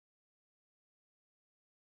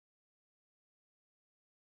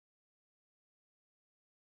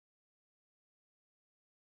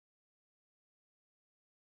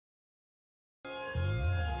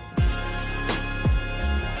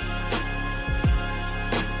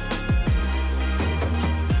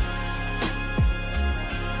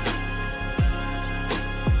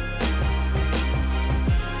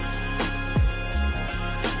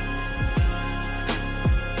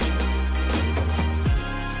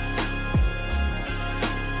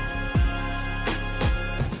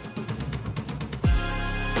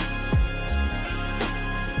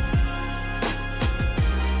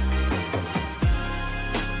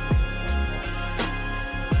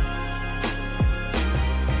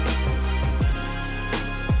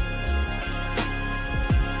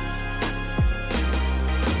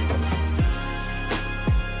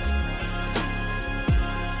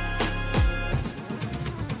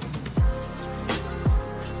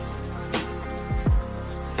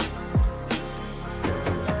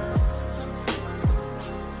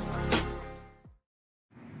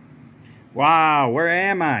Wow, where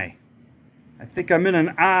am I? I think I'm in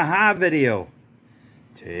an Aha video.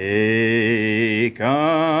 Take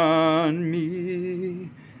on me,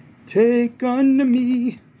 take on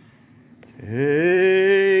me,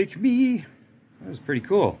 take me. That was pretty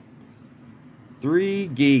cool. 3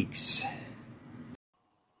 Geeks.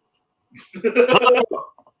 Hello,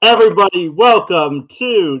 everybody. Welcome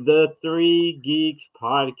to the 3 Geeks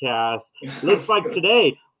podcast. Looks like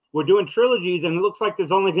today we're doing trilogies, and it looks like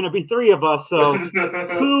there's only going to be 3 of us. So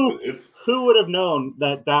who would have known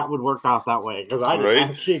that would work out that way? Because I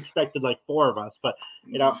actually expected like 4 of us, but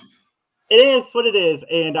it is what it is,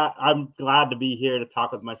 and I'm glad to be here to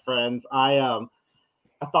talk with my friends. I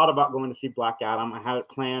thought about going to see Black Adam. I had it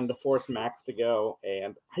planned to force Max to go,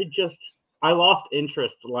 and I lost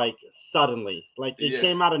interest like suddenly. Like it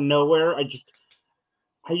came out of nowhere. It's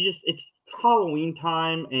Halloween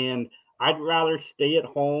time, and I'd rather stay at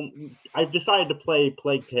home. I've decided to play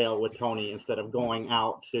Plague Tale with Tony instead of going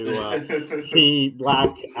out to see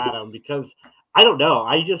Black Adam because I don't know.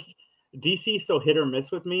 DC so hit or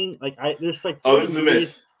miss with me. Like there's like this is a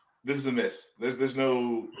miss. This is a miss. There's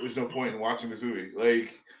no point in watching this movie.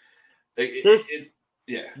 There's 3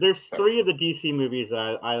 of the DC movies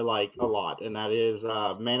that I like a lot, and that is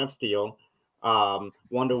Man of Steel,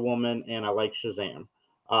 Wonder Woman, and I like Shazam.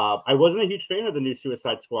 I wasn't a huge fan of the new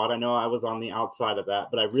Suicide Squad. I know I was on the outside of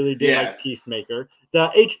that, but I really did like Peacemaker. The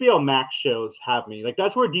HBO Max shows have me. Like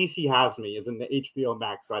that's where DC has me, is in the HBO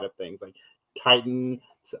Max side of things, like Titan,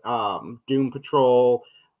 Doom Patrol,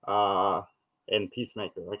 and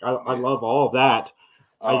Peacemaker. Like I love all of that.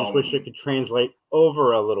 I just wish it could translate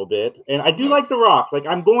over a little bit. And I do like The Rock. Like,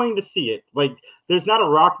 I'm going to see it. Like, there's not a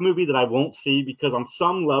Rock movie that I won't see because on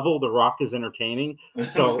some level, The Rock is entertaining.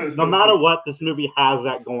 So no matter what, this movie has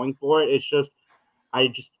that going for it. It's just,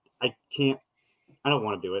 I don't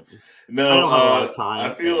want to do it. No, I don't have a lot of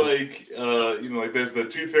time. I feel like, like there's the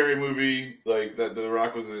Tooth Fairy movie, like that The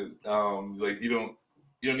Rock was in, like you don't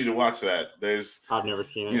need to watch that. I've never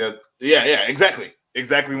seen it. Yeah, exactly.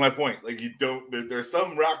 Exactly my point. Like there's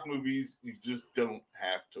some Rock movies you just don't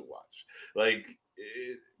have to watch. Like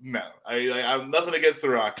no, I'm nothing against The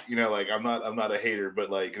Rock. Like I'm not a hater, but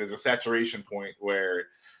like there's a saturation point where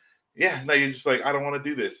you're just like I don't want to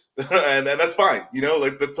do this, and that's fine.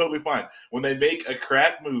 Like that's totally fine. When they make a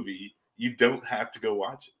crap movie, you don't have to go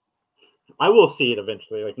watch it. I will see it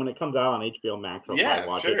eventually. Like when it comes out on HBO Max, I'll probably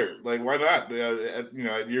watch it. Like why not? At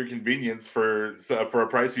your convenience for a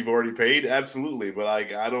price you've already paid, absolutely. But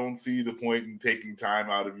like, I don't see the point in taking time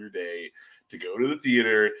out of your day to go to the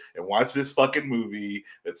theater and watch this fucking movie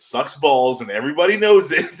that sucks balls and everybody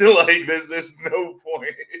knows it. Like, there's no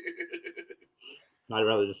point. I'd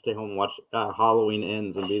rather just stay home and watch Halloween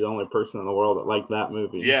Ends and be the only person in the world that liked that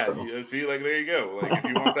movie. Yeah, so. See, like there you go. Like if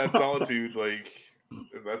you want that solitude, like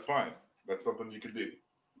that's fine. That's something you can do.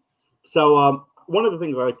 So one of the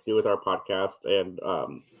things I like to do with our podcast and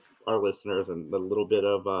our listeners and the little bit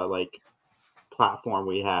of platform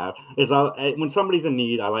we have is when somebody's in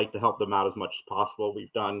need, I like to help them out as much as possible.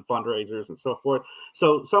 We've done fundraisers and so forth.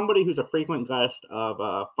 So somebody who's a frequent guest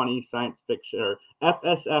of Funny Science Fiction, or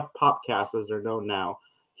FSF Popcast as they're known now,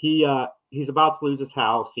 he's about to lose his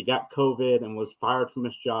house. He got COVID and was fired from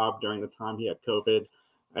his job during the time he had COVID.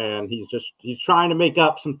 And he's trying to make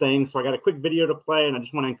up some things. So I got a quick video to play, and I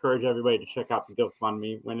just want to encourage everybody to check out the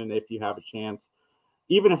GoFundMe if you have a chance,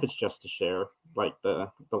 even if it's just to share like the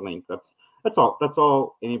link. That's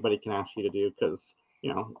all anybody can ask you to do because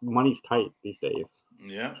money's tight these days.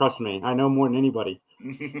 Yeah, trust me, I know more than anybody.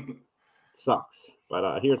 Sucks,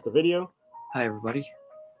 but here's the video. Hi everybody.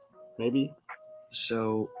 Maybe.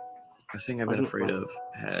 So the thing I've been afraid of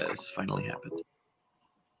has finally happened.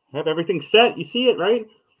 Have everything set. You see it, right?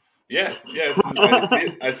 Yeah.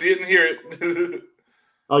 I see it and hear it.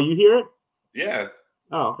 Oh, you hear it? Yeah.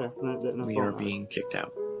 Oh, okay. We are being kicked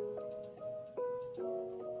out.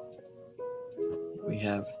 We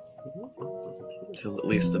have till at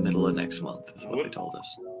least the middle of next month, is what they told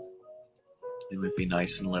us. They would be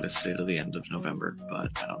nice and let us stay to the end of November, but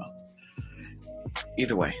I don't know.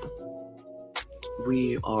 Either way,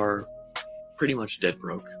 we are pretty much dead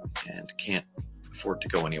broke and can't afford to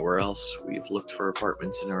go anywhere else. We've looked for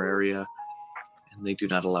apartments in our area, and they do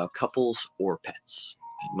not allow couples or pets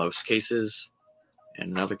in most cases,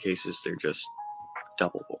 and in other cases they're just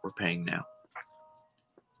double what we're paying now.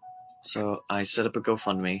 So I set up a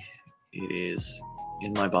GoFundMe. It is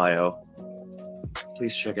in my bio.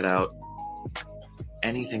 Please check it out.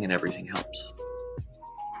 Anything and everything helps.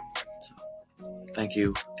 So thank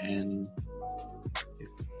you, and if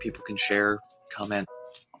people can share, comment,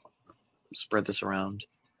 spread this around,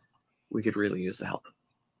 we could really use the help.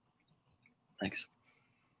 Thanks.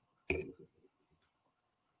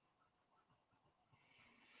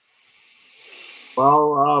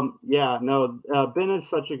 Well, yeah, no, Ben is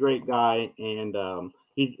such a great guy, and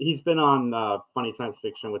he's been on Funny Science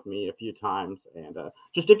Fiction with me a few times. And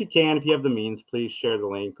just if you have the means, please share the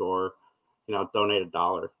link or donate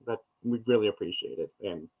 $1. That we'd really appreciate it.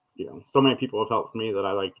 And so many people have helped me that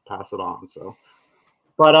I like to pass it on. So,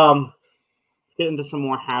 but let's get into some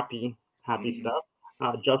more happy stuff.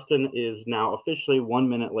 Justin is now officially 1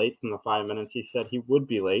 minute late from the 5 minutes he said he would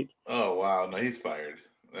be late. Oh wow, no, he's fired.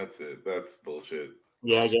 That's it. That's bullshit.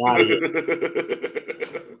 Yeah, get out of here.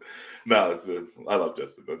 No, it's I love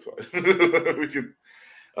Justin. That's fine. We can.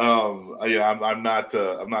 I'm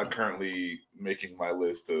not currently making my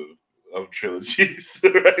list of trilogies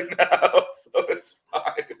right now, so it's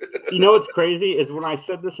fine. What's crazy is when I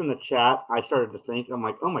said this in the chat, I started to think, I'm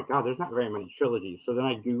like, oh my god, there's not very many trilogies. So then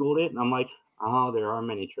I googled it, and I'm like, oh, there are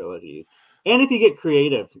many trilogies. And if you get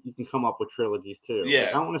creative, you can come up with trilogies too.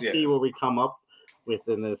 Yeah, I want to see what we come up with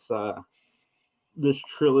in this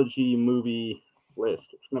trilogy movie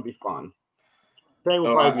list. It's gonna be fun. I'm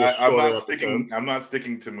not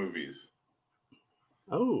sticking to movies.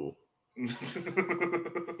 Oh.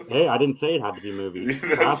 Hey, I didn't say it had to be movies.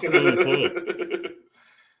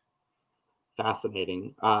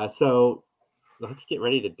 Fascinating. So let's get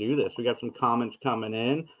ready to do this. We got some comments coming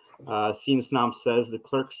in. Scene Snob says the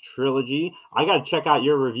Clerks trilogy. I got to check out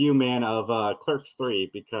your review, man, of Clerks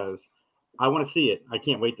 3 because I want to see it. I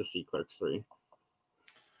can't wait to see Clerks 3.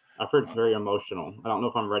 I've heard it's very emotional. I don't know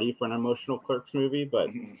if I'm ready for an emotional Clerks movie, but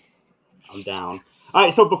I'm down. All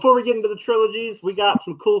right, so before we get into the trilogies, we got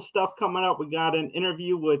some cool stuff coming up. We got an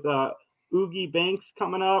interview with Oogie Banks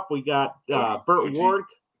coming up. We got Burt Ward.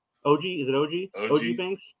 OG? Is it OG? OG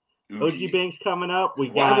Banks? Oogie. OG Banks coming up.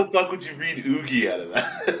 Why the fuck would you read Oogie out of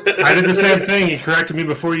that? I did the same thing. He corrected me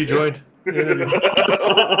before you joined.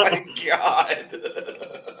 Oh my god.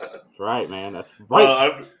 That's right, man. That's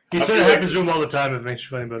right. He said it happens to him all the time. It makes you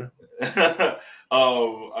feel better.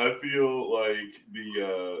 I feel like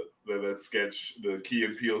that sketch, the Key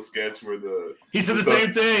and Peele sketch, where he said the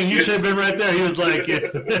same thing. You should have been right there. He was like,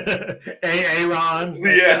 Aaron.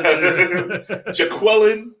 Yeah,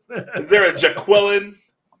 Jaqueline. Is there a Jaqueline?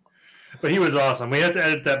 But he was awesome. We have to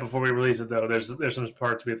edit that before we release it, though. There's some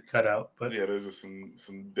parts we have to cut out. But yeah, there's just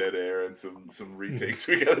some dead air and some retakes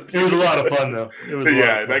we got to do. It was a lot of fun, though.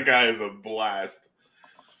 That guy is a blast.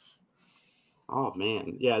 Oh,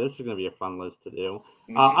 man. Yeah, this is going to be a fun list to do.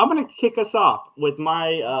 I'm going to kick us off with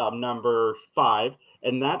my number 5,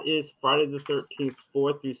 and that is Friday the 13th,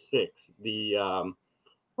 4 through 6.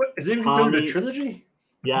 What? Is it even considered a trilogy?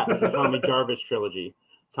 Yeah, it's a Tommy Jarvis trilogy.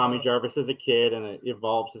 Tommy Jarvis is a kid, and it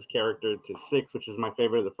evolves his character to 6, which is my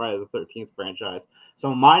favorite of the Friday the 13th franchise.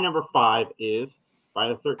 So my number 5 is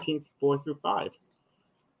Friday the 13th, 4 through 5.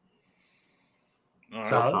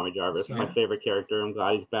 Tommy Jarvis, my favorite character. I'm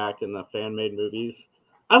glad he's back in the fan-made movies.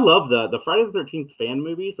 I love the Friday the 13th fan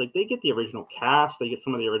movies. Like, they get the original cast, they get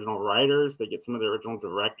some of the original writers, they get some of the original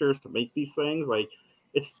directors to make these things. Like,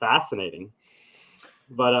 it's fascinating.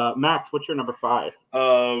 But Max, what's your number 5?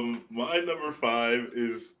 My number 5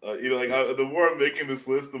 is the more I'm making this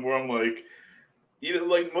list, the more I'm like,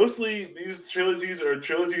 mostly these trilogies are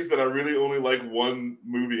trilogies that I really only like one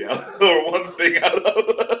movie out or one thing out of.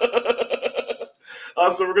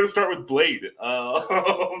 So we're gonna start with Blade. Blade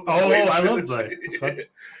I love Blade.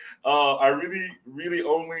 I really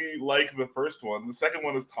only like the first one. The second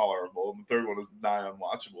one is tolerable, and the third one is nigh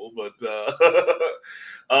unwatchable. But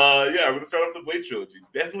I'm gonna start off the Blade trilogy.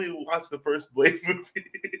 Definitely watch the first Blade movie.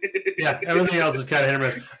 Yeah, everything else is kind of hit or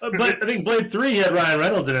miss. But I think Blade 3 had Ryan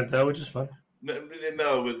Reynolds in it though, which is fun. No,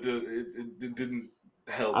 but it didn't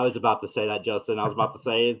help. I was about to say that, Justin. I was about to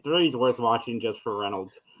say 3 is worth watching just for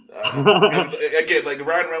Reynolds. Again, like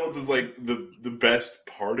Ryan Reynolds is like the best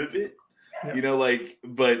part of it,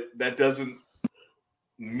 but that doesn't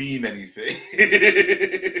mean anything.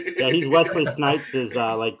 Yeah, he's Wesley Snipes'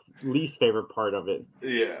 least favorite part of it.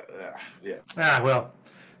 Yeah. Well,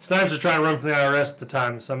 Snipes was trying to run from the IRS at the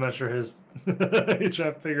time, so I'm not sure he's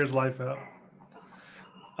trying to figure his life out.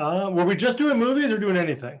 Were we just doing movies or doing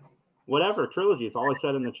anything? Whatever, trilogies. All I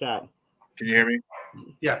said in the chat. Can you hear me?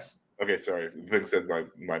 Yes. Okay, sorry. Vin said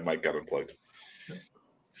my mic got unplugged.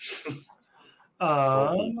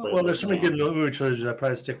 Well, there's so many good movie trilogies. I'd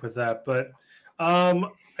probably stick with that. But I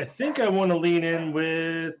think I want to lean in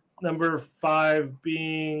with number 5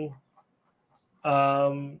 being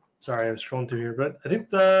sorry, I was scrolling through here, but I think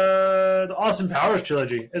the Austin Powers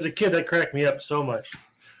trilogy. As a kid, that cracked me up so much.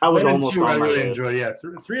 I was almost 2, I really enjoyed. Yeah,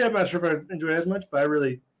 3 I'm not sure if I enjoy as much, but I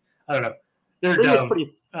don't know. They're dumb.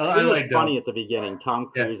 I like funny at the beginning.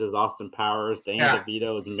 Tom Cruise is Austin Powers. Danny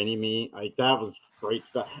DeVito is Mini-Me. Like, that was great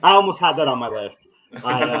stuff. I almost had that on my list.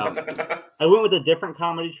 I went with a different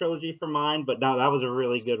comedy trilogy for mine, but no, that was a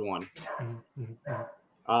really good one.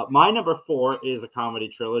 My number 4 is a comedy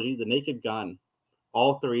trilogy, The Naked Gun.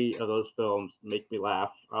 All 3 of those films make me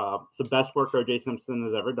laugh. It's the best work O.J. Simpson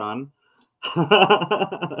has ever done.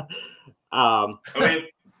 I mean,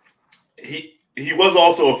 he was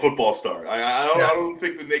also a football star. I don't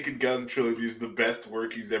think the Naked Gun trilogy is the best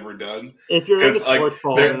work he's ever done. If you're into sports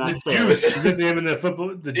ball, then that's fair. Like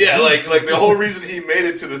the whole reason he made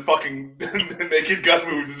it to the fucking Naked Gun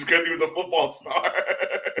movies is because he was a football star.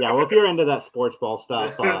 Yeah, well, if you're into that sports ball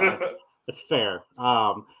stuff, it's fair.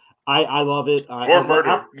 I love it. Or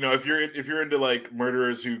murder. If you're into like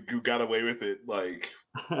murderers who got away with it, like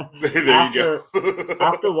there you go.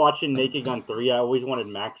 After watching Naked Gun 3, I always wanted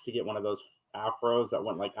Max to get one of those afros that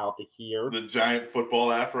went like out to here. The giant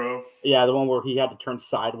football afro. Yeah, the one where he had to turn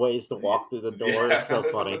sideways to walk through the door. Yeah. It's so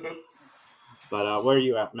funny. But where are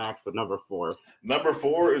you at, Max, with number 4? Number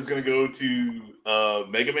 4 is going to go to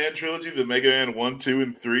Mega Man trilogy, the Mega Man 1, 2,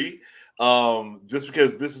 and 3. Just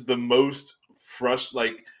because this is the most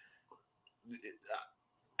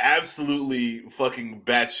absolutely fucking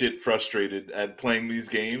batshit frustrated at playing these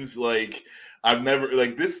games. Like, I've never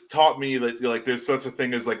this taught me that there's such a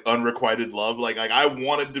thing as like unrequited love. Like I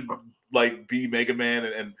wanted to be Mega Man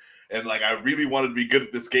and like I really wanted to be good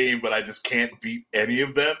at this game, but I just can't beat any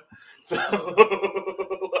of them. So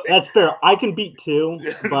that's fair. I can beat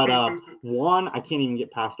 2, but 1 I can't even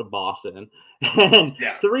get past a boss in. And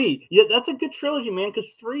 3, that's a good trilogy, man,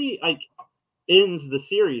 because 3 ends the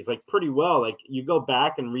series pretty well. Like you go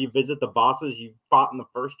back and revisit the bosses you fought in the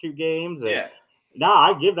first 2 games. And no,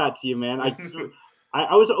 I give that to you, man.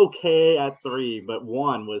 I was okay at 3, but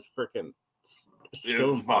 1 was freaking. It's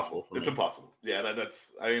impossible. It's impossible. Yeah,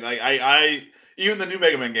 that's. I mean, I even the new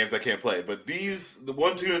Mega Man games I can't play, but the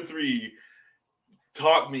 1, 2, and 3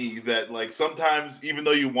 taught me that sometimes even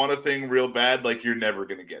though you want a thing real bad, you're never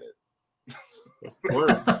gonna get it.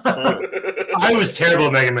 I was terrible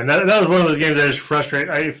at Mega Man. That was one of those games I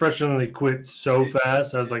frustratingly quit so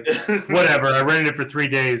fast. I was like, whatever. I rented it for 3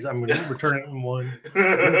 days. I'm going to return it in 1.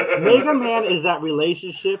 Mega Man is that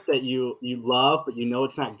relationship that you love, but you know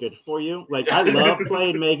it's not good for you. I love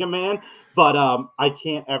playing Mega Man, but I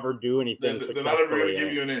can't ever do anything. They're not ever going to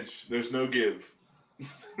give you an inch. There's no give.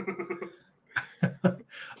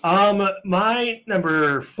 My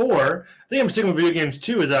number 4, I think I'm sticking with video games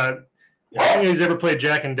too, is anybody's ever played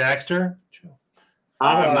Jak and Daxter?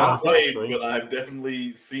 I have not played, but I've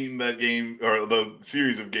definitely seen that game or the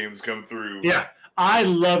series of games come through. Yeah, I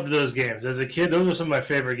loved those games as a kid. Those are some of my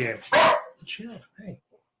favorite games. Chill, hey.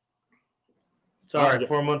 Sorry,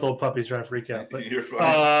 4-month-old puppy's trying to freak out. But, you're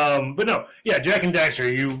fine. But no, yeah, Jak and Daxter.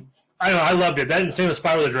 I don't know, I loved it. That and same with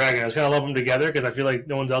Spyro the Dragon. I was kind of love them together because I feel like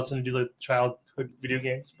no one's else going to do childhood video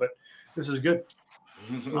games. But this is good.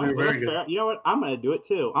 Very good. You know what? I'm going to do it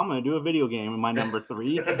too. I'm going to do a video game in my number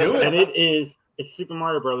 3. Do it. And it's Super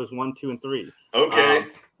Mario Brothers 1, 2, and 3. Okay.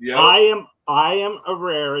 Yeah. I am a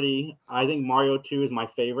rarity. I think Mario 2 is my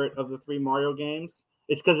favorite of the 3 Mario games.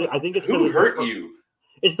 It's because I think it's who hurt you.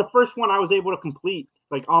 It's the first one I was able to complete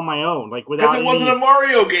on my own, without because it wasn't a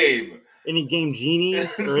Mario game. Any game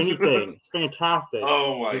genies or anything. It's fantastic.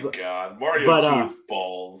 Oh my god, Mario 2 is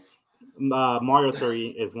balls. Mario 3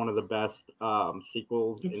 is one of the best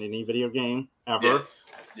sequels in any video game ever.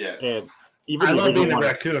 Yes. And even I love being the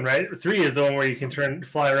raccoon, right? 3 is the one where you can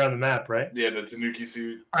fly around the map, right? Yeah, the Tanuki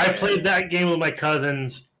suit. I played that game with my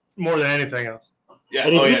cousins more than anything else. Yeah.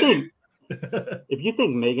 If you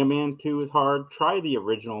think Mega Man 2 is hard, try the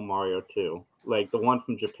original Mario 2. The one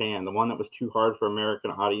from Japan, the one that was too hard for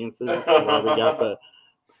American audiences.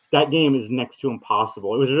 That game is next to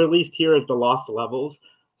impossible. It was released here as the Lost Levels.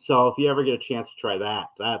 So if you ever get a chance to try that,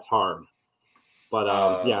 that's hard.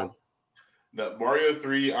 But yeah. No, Mario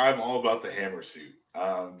 3, I'm all about the hammer suit.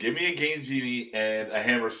 Give me a Game Genie and a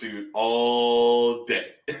hammer suit all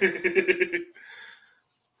day.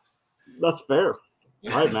 That's fair.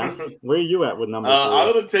 All right, Matt. Where are you at with number 3?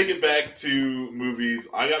 I'm going to take it back to movies.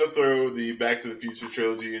 I got to throw the Back to the Future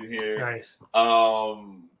trilogy in here. Nice.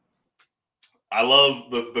 I love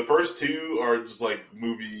the first 2 are just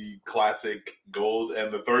movie classic gold,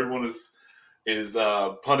 and the third one is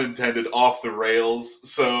pun intended off the rails.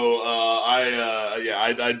 So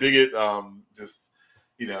I dig it. Just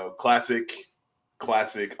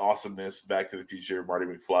classic awesomeness. Back to the Future, Marty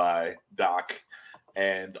McFly, Doc,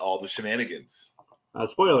 and all the shenanigans.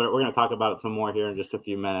 Spoiler: we're going to talk about it some more here in just a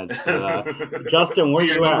few minutes. Justin, where are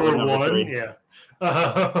you at with number 3? Yeah.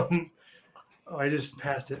 I just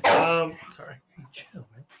passed it. Sorry. Chill,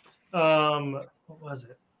 man. What was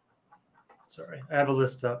it? Sorry, I have a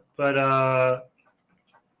list up, but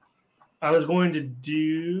I was going to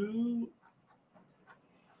do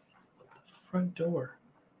the front door.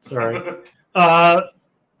 Sorry. The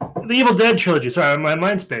Evil Dead trilogy. Sorry, my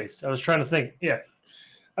mind spaced. I was trying to think. Yeah.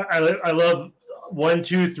 I love 1,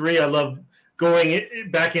 2, 3. I love going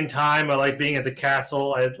back in time. I like being at the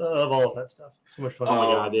castle. I love all of that stuff. So much fun. Oh my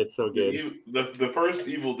god, it's so good. The first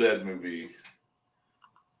Evil Dead movie.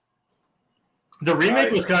 The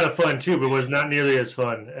remake was kind of fun too, but was not nearly as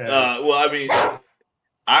fun. Well, I mean,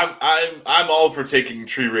 I'm all for taking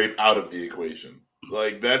tree rape out of the equation.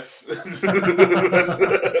 Like that's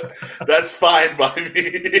that's fine by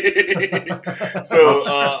me. So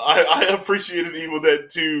I appreciated Evil Dead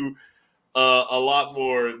 2 a lot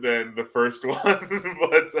more than the first one, but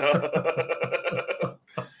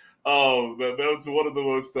that was one of the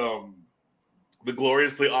most the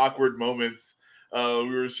gloriously awkward moments.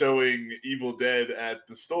 We were showing Evil Dead at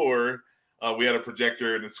the store. We had a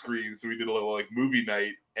projector and a screen, so we did a little like movie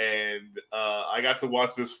night, and I got to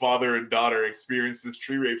watch this father and daughter experience this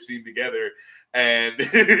tree rape scene together, and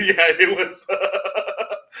it was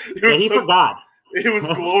he forgot. It was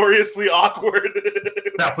gloriously awkward.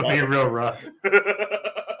 That would be real rough.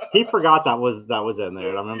 He forgot that was in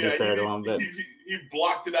there. I'm gonna be fair to him, but he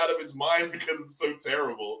blocked it out of his mind because it's so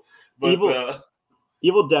terrible. But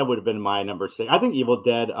Evil Dead would have been my number 6. I think Evil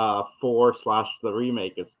Dead 4 / the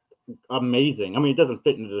remake is amazing. I mean, it doesn't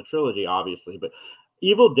fit into the trilogy, obviously, but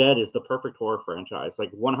Evil Dead is the perfect horror franchise.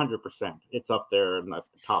 Like 100%. It's up there in the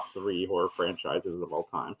top 3 horror franchises of all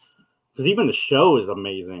time. Because even the show is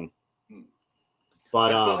amazing.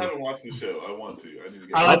 But I still haven't watched the show. I want to. I need to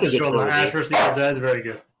get. I like the show. Ash vs. Evil Dead is very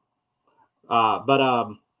good.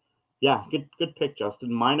 Yeah, good pick,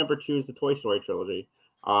 Justin. My number 2 is the Toy Story trilogy.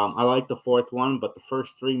 I like the 4th one, but the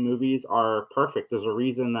first 3 movies are perfect. There's a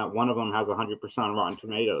reason that one of them has 100% Rotten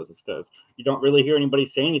Tomatoes. It's because you don't really hear anybody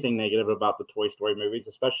say anything negative about the Toy Story movies,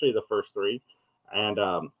 especially the first 3. And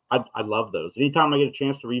I love those. Anytime I get a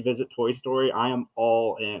chance to revisit Toy Story, I am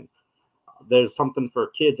all in. There's something for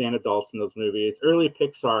kids and adults in those movies. Early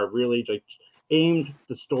Pixar really like aimed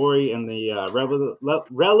the story and the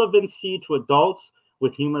relevancy to adults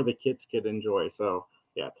with humor the kids could enjoy. So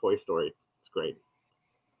yeah, Toy Story, it's great.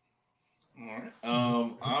 All right.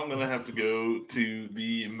 I'm gonna have to go to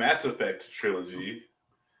the Mass Effect trilogy.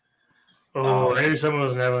 Oh, I knew someone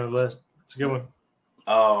wasn't having a list. It's a good one.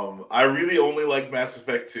 I really only like Mass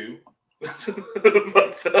Effect 2.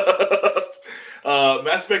 But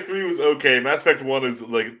Mass Effect 3 was okay. Mass Effect 1 is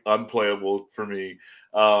like unplayable for me.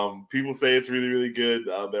 People say it's really, really good.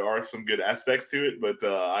 There are some good aspects to it, but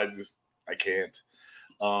I can't.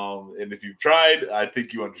 And if you've tried, I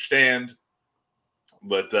think you understand.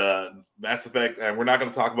 But Mass Effect, and we're not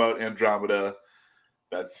going to talk about Andromeda.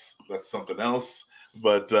 That's something else.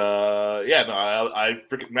 But I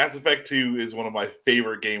freaking Mass Effect 2 is one of my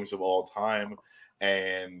favorite games of all time,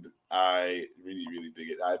 and I really, really dig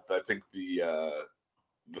it. I think the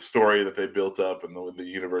story that they built up and the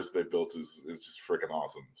universe they built is just freaking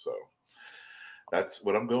awesome. So that's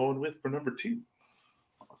what I'm going with for number 2.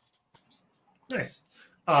 Nice.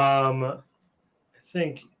 I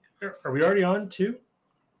think, are we already on 2?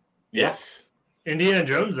 Yes. Indiana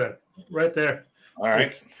Jones then, right there. All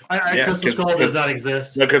right. Crystal Skull does not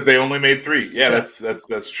exist. Because they only made 3. Yeah, that's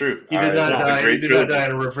true. He did not die. He did not die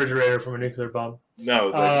in a refrigerator from a nuclear bomb.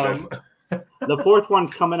 No. The 4th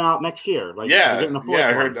one's coming out next year. I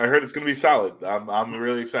heard it's going to be solid. I'm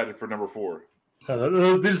really excited for number 4. These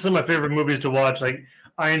are some of my favorite movies to watch. Like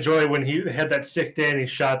I enjoy when he had that sick day and he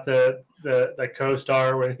shot the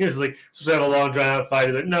co-star when he was like supposed to have a long drawn out fight.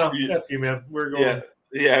 He's like, no, that's you, man. We're going.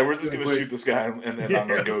 Yeah, we're just going to shoot this guy and I'm going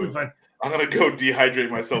to go. I'm going to go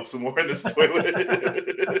dehydrate myself some more in this toilet.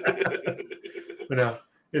 But no,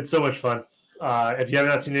 it's so much fun. If you have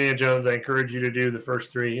not seen Indiana Jones, I encourage you to do the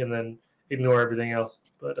first 3 and then ignore everything else.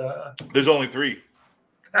 But there's only 3.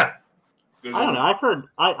 I don't know. I've heard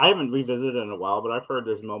I haven't revisited it in a while, but I've heard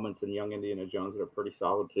there's moments in Young Indiana Jones that are pretty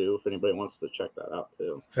solid too. If anybody wants to check that out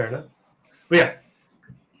too. Fair enough. But yeah,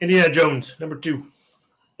 Indiana Jones number 2.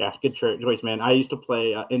 Yeah, good choice, man. I used to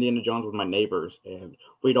play Indiana Jones with my neighbors, and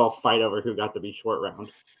we'd all fight over who got to be short round.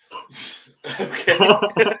 Okay.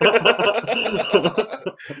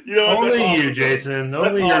 Only awesome, you, Jason. That's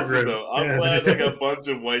only awesome, your group. Though. I'm glad like a bunch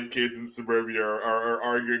of white kids in suburbia are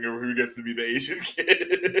arguing over who gets to be the Asian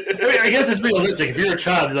kid. I mean, I guess it's realistic. If you're a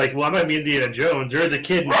child, you're like, well, I might be Indiana Jones. There is a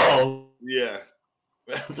kid involved. Yeah.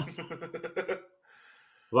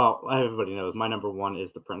 Well, everybody knows my number 1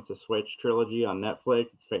 is the Princess Switch trilogy on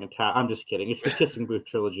Netflix. It's fantastic. I'm just kidding. It's the Kissing Booth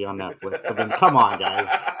trilogy on Netflix. I mean, come on, guys.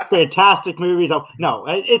 Fantastic movies. No,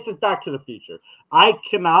 it's Back to the Future. I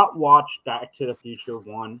cannot watch Back to the Future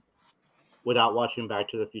 1 without watching Back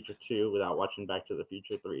to the Future 2, without watching Back to the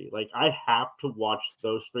Future 3. Like, I have to watch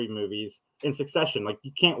those 3 movies in succession. Like,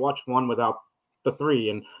 you can't watch one without the 3.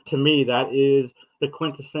 And to me, that is the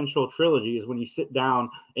quintessential trilogy, is when you sit down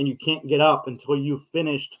and you can't get up until you've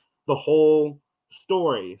finished the whole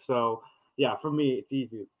story. So, yeah, for me, it's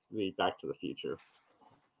easily Back to the Future.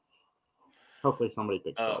 Hopefully somebody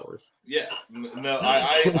picks Star Wars. Yeah. No,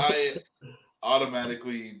 I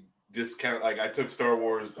automatically discount. Like, I took Star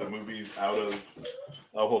Wars, the movies, out of.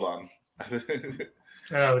 Oh, hold on.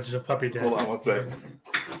 Oh, it's just a puppy dead. Hold on one second.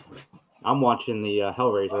 I'm watching the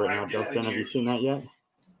Hellraiser right now. Justin, have you seen that yet?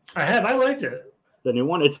 I have. I liked it. The new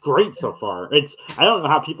one, it's great so far. I don't know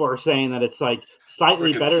how people are saying that it's like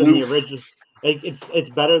slightly Freaking better than the original. Like, it's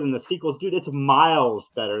better than the sequels, dude. It's miles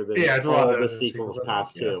better than it's a all lot better the than sequels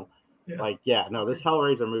past two. Yeah. Like, no, this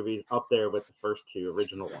Hellraiser movie is up there with the first 2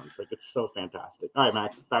 original ones. Like, it's so fantastic. All right,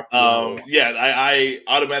 Max, back to you. I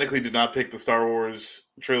automatically did not pick the Star Wars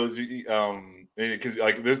trilogy. Because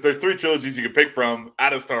like there's 3 trilogies you can pick from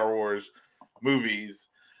out of Star Wars movies,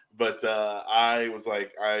 but I was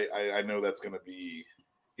like, I know that's gonna be,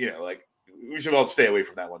 like, we should all stay away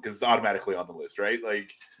from that one because it's automatically on the list, right?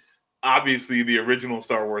 Like, obviously the original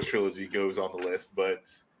Star Wars trilogy goes on the list, but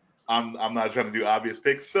I'm not trying to do obvious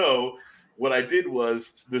picks. So what I did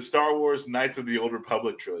was the Star Wars Knights of the Old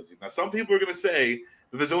Republic trilogy. Now, some people are going to say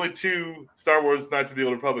that there's only 2 Star Wars Knights of the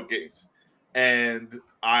Old Republic games, and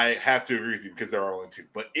I have to agree with you because there are only 2.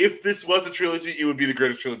 But if this was a trilogy, it would be the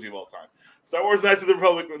greatest trilogy of all time. Star Wars Knights of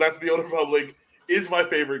the Old Republic is my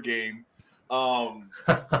favorite game. I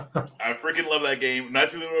freaking love that game.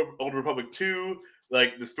 Knights of the Old Republic 2.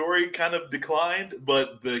 Like, the story kind of declined,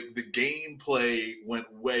 but the gameplay went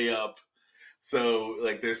way up. So,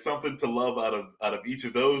 like, there's something to love out of each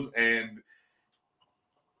of those. And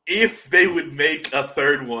if they would make a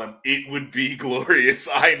third one, it would be glorious.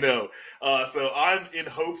 I know. So I'm in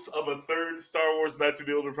hopes of a third Star Wars Knights of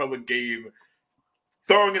the Old Republic game.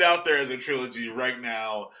 Throwing it out there as a trilogy right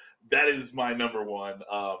now. That is my number one.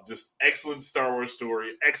 Just excellent Star Wars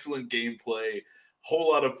story, excellent gameplay.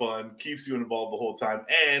 Whole lot of fun, keeps you involved the whole time,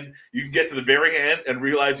 and you can get to the very end and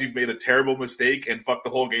realize you've made a terrible mistake and fuck the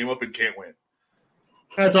whole game up and can't win.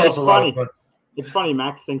 That's also a lot of fun. It's funny,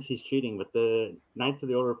 Max thinks he's cheating, but the Knights of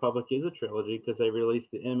the Old Republic is a trilogy because they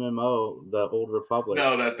released the MMO, the Old Republic.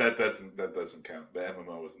 No, that doesn't count. The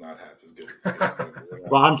MMO was not half as good as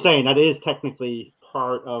Well, I'm saying that is technically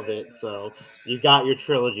part of it, so you got your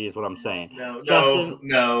trilogy, is what I'm saying. No.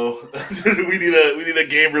 we need a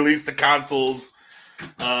game released to consoles.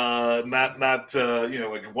 Not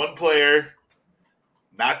like one player,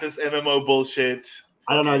 not this MMO bullshit.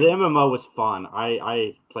 I don't know. The MMO was fun.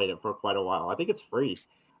 I played it for quite a while. I think it's free.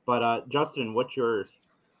 But Justin, what's yours?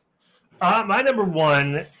 My number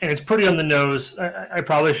one, and it's pretty on the nose. I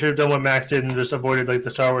probably should have done what Max did and just avoided like the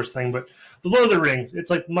Star Wars thing. But the Lord of the Rings, it's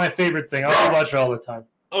like my favorite thing. I'll watch it all the time.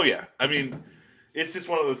 Oh yeah, I mean, it's just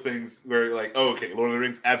one of those things where you're like, oh, okay, Lord of the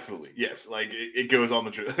Rings, absolutely, yes. Like it goes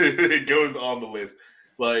on it goes on the list.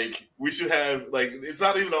 Like, we should have, like, it's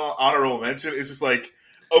not even an honorable mention. It's just like,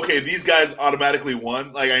 okay, these guys automatically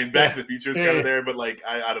won. Like, I mean, Back to the Future is kind of there, but like,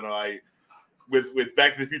 I don't know. With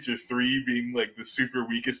Back to the Future 3 being like the super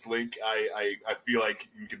weakest link, I feel like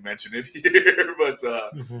you can mention it here. But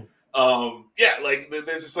yeah, like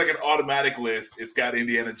there's just like an automatic list. It's got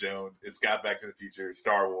Indiana Jones, it's got Back to the Future,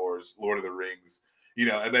 Star Wars, Lord of the Rings,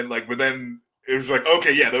 and then like, but then it was like,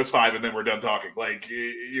 okay, yeah, those 5, and then we're done talking. Like,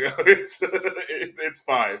 it's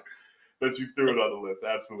fine that you threw it on the list.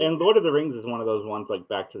 Absolutely. And Lord of the Rings is one of those ones like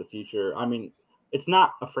Back to the Future. I mean, it's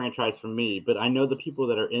not a franchise for me, but I know the people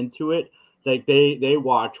that are into it. Like they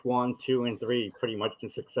watch 1, 2, and 3 pretty much in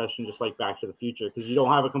succession, just like Back to the Future, because you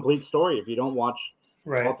don't have a complete story if you don't watch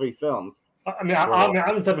all 3 films. I mean, I'm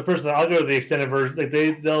the type of person that I'll go to the extended version. Like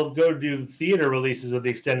they'll go do theater releases of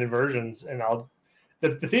the extended versions, and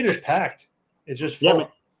the theater's packed. It's just full.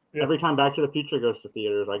 Yeah. Every time Back to the Future goes to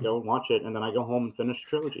theaters, I go and watch it, and then I go home and finish the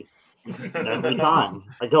trilogy. Every time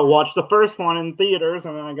I go watch the first one in theaters,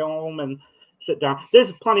 and then I go home and sit down.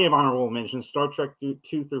 There's plenty of honorable mentions. Star Trek 2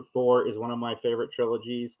 through 4 is one of my favorite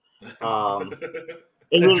trilogies. The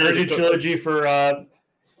Jersey trilogy for the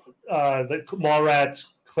Mallrats,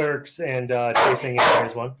 Clerks, and Chasing Amy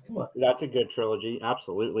is one. Come on. That's a good trilogy.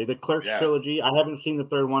 Absolutely. The Clerks trilogy, I haven't seen the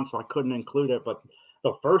third one, so I couldn't include it, but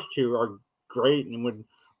the first 2 are great and would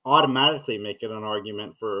automatically make it an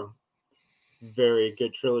argument for very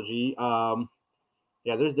good trilogy.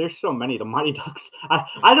 Yeah, there's so many. The Mighty Ducks.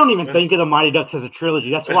 I don't even think of the Mighty Ducks as a trilogy.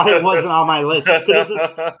 That's why it wasn't on my list. Because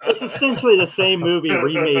it's essentially the same movie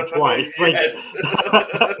remade twice. Like,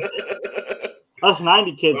 Us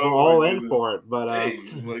 90 kids Oh were all my in goodness. for it, but Hey,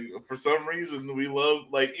 like for some reason we love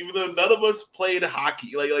like even though none of us played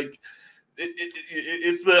hockey,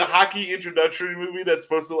 it's the hockey introductory movie that's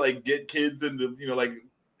supposed to like get kids into like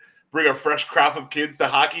bring a fresh crop of kids to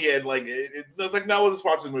hockey, and like it's like no, we'll just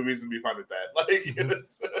watch the movies and be fine with that. Like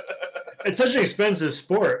It's such an expensive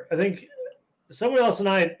sport. I think someone else and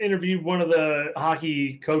I interviewed one of the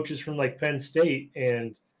hockey coaches from like Penn State,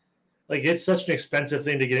 and like it's such an expensive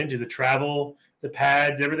thing to get into. The travel, the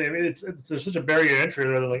pads, everything. I mean, there's such a barrier to entry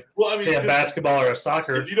rather than like well, I mean, say a basketball or a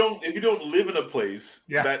soccer. If you don't live in a place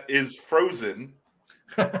that is frozen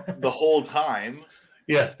the whole time.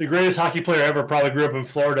 Yeah, the greatest hockey player ever probably grew up in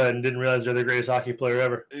Florida and didn't realize they're the greatest hockey player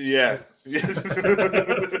ever. Yeah. Yes.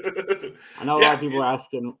 I know a lot of people are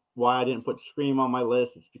asking why I didn't put Scream on my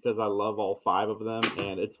list. It's because I love all 5 of them,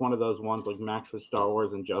 and it's one of those ones like Max with Star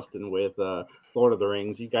Wars and Justin with Lord of the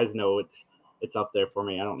Rings. You guys know it's up there for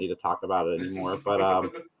me. I don't need to talk about it anymore.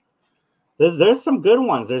 But there's some good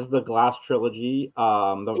ones. There's the Glass trilogy,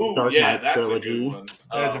 the Dark Knight trilogy. A good one.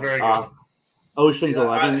 That's a very good one. Ocean's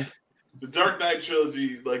 11. The Dark Knight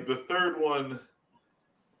trilogy, like the third one,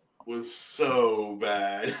 was so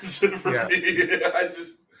bad for me. I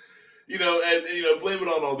just, blame it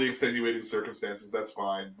on all the extenuating circumstances. That's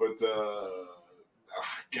fine, but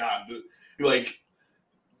God,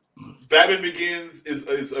 Batman Begins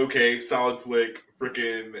is okay, solid flick.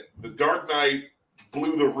 Freaking The Dark Knight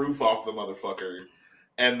blew the roof off the motherfucker,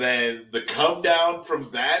 and then the come down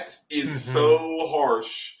from that is so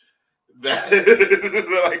harsh. That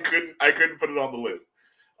I couldn't put it on the list.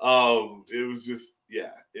 It was just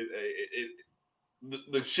the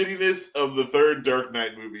shittiness of the third Dark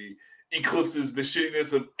Knight movie eclipses the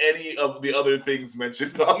shittiness of any of the other things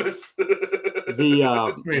mentioned on this.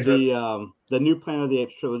 The new Planet of the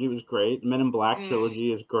Apes trilogy was great. Men in Black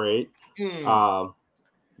trilogy is great. Mad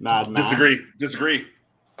Max. Disagree.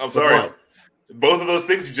 I'm sorry. What? Both of those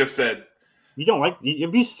things you just said. You don't like?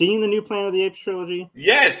 Have you seen the new Planet of the Apes trilogy?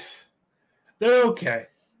 Yes. They're okay.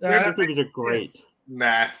 Those movies are great.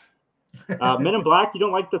 Nah. Men in Black. You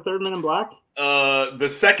don't like the third Men in Black? The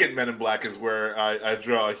second Men in Black is where I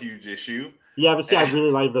draw a huge issue. Yeah, but see, I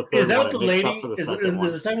really like the third one. Is that what the lady? Is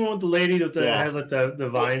the second one with the lady that has like the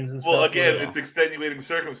vines and stuff? Well, again, it's extenuating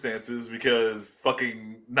circumstances because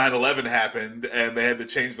fucking 9/11 happened and they had to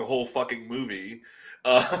change the whole fucking movie.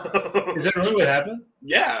 Is that really what happened?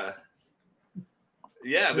 Yeah.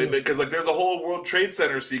 Yeah, because like there's a whole World Trade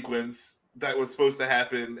Center sequence that was supposed to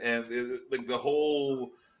happen, and the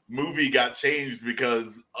whole movie got changed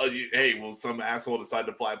because some asshole decided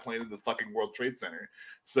to fly a plane into the fucking World Trade Center.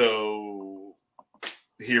 So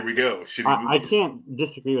here we go. I can't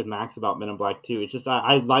disagree with Max about Men in Black 2. It's just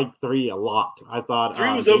I like 3 a lot. I thought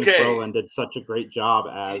 3 was James okay. Brolin did such a great job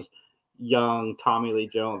as young Tommy Lee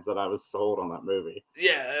Jones that I was sold on that movie.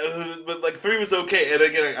 Yeah, but like 3 was okay. And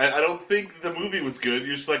again, I don't think the movie was good.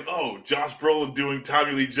 You're just like, oh, Josh Brolin doing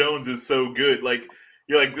Tommy Lee Jones is so good. Like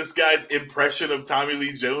you're like, this guy's impression of Tommy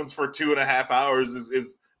Lee Jones for 2.5 hours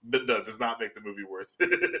does not make the movie worth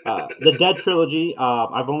it. The Dead trilogy,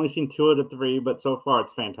 I've only seen 2 out of 3, but so far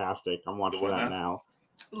it's fantastic. I'm watching that now.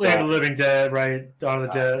 Land of the Living Dead, right? Dawn of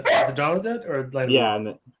the Dead. Is it Dawn of the Dead or Land of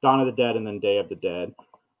and Dawn of the Dead and then Day of the Dead.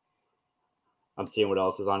 I'm seeing what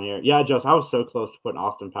else is on here. Yeah, Just I was so close to putting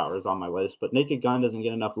Austin Powers on my list, but Naked Gun doesn't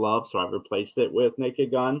get enough love, so I've replaced it with Naked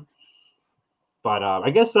Gun. But I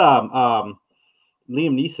guess Liam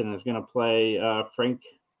Neeson is going to play Frank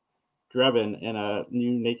Drebin in a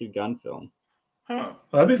new Naked Gun film. Huh?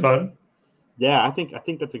 That'd be fun. Yeah, I think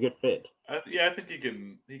that's a good fit. I think he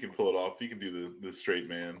can pull it off. He can do the straight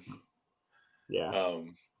man. Yeah.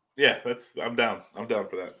 I'm down. I'm down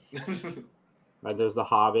for that. There's The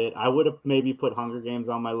Hobbit. I would have maybe put Hunger Games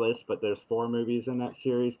on my list, but there's 4 movies in that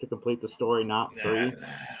series to complete the story, not 3.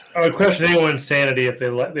 I would question anyone's sanity if they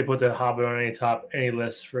put The Hobbit on any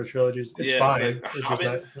list for trilogies. It's fine.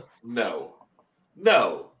 Hobbit, no.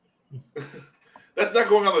 That's not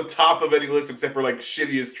going on the top of any list except for like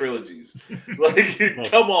shittiest trilogies. Like,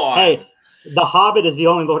 come on. Hey, The Hobbit is the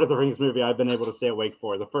only Lord of the Rings movie I've been able to stay awake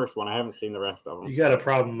for. The first one, I haven't seen the rest of them. You got a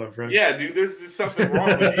problem, my friend. Yeah, dude, there's just something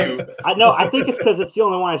wrong with you. I know. I think it's because it's the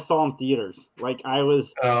only one I saw in theaters. Like I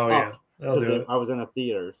was. Oh yeah, I was in a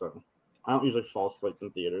theater, so I don't usually fall asleep in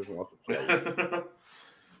theaters unless it's late.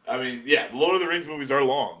 I mean, yeah, Lord of the Rings movies are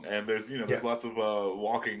long, and there's lots of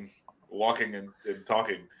walking and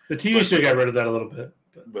talking. The TV show got rid of that a little bit,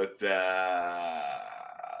 but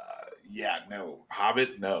no,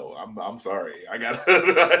 Hobbit, no. I'm sorry. I gotta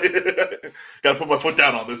put my foot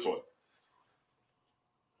down on this one.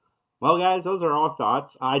 Well, guys, those are all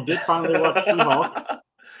thoughts. I did finally watch She-Hulk,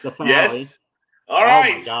 the finale. Yes. All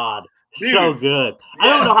right. Oh my God. So good. I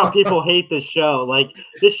don't know how people hate this show. Like,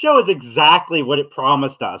 this show is exactly what it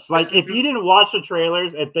promised us. Like, if you didn't watch the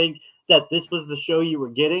trailers and think that this was the show you were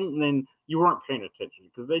getting, then you weren't paying attention,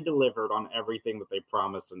 because they delivered on everything that they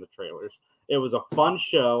promised in the trailers. It was a fun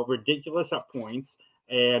show, ridiculous at points,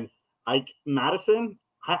 and Madison,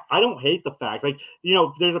 I don't hate the fact, like,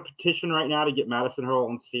 there's a petition right now to get Madison her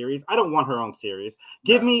own series. I don't want her own series.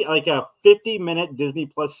 Give me like a 50-minute Disney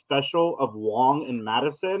Plus special of Wong and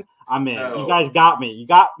Madison. I'm in. You guys got me. You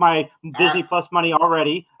got my Disney Plus money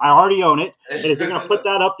already. I already own it. And if you're going to put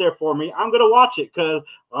that up there for me, I'm going to watch it, because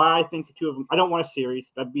I think the two of them, I don't want a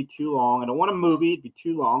series. That'd be too long. I don't want a movie. It'd be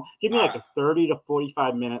too long. Give me like a 30 to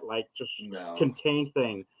 45 minute, like, just contained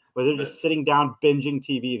thing, where they're just sitting down binging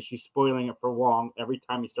TV and she's spoiling it for Wong every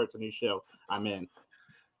time he starts a new show. I'm in.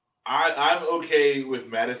 I'm okay with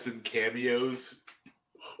Madison cameos.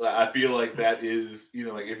 I feel like that is,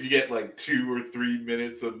 like, if you get like 2 or 3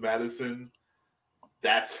 minutes of Madison,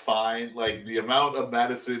 that's fine. Like, the amount of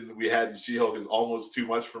Madison we had in She-Hulk is almost too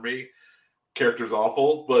much for me. Character's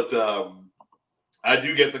awful, but I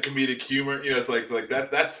do get the comedic humor. It's like that.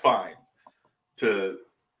 That's fine to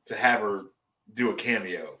have her do a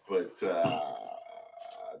cameo, but a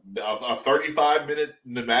 35-minute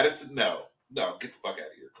Madison, no, get the fuck out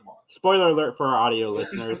of here. Come on. Spoiler alert for our audio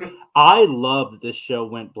listeners. I love that this show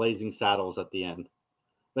went Blazing Saddles at the end,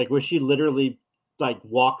 like, where she literally like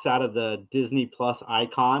walks out of the Disney Plus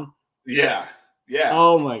icon. Yeah.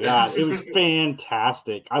 Oh my god, it was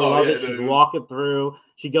fantastic. I love it. She's walking through.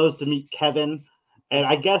 She goes to meet Kevin, and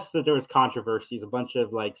I guess that there was controversies. A bunch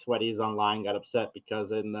of like sweaties online got upset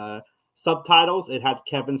because in the subtitles it had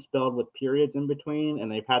Kevin spelled with periods in between,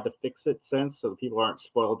 and they've had to fix it since, so people aren't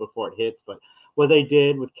spoiled before it hits. But what they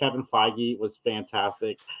did with Kevin Feige was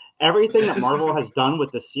fantastic. Everything that Marvel has done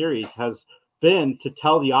with the series has been to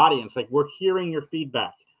tell the audience, like, we're hearing your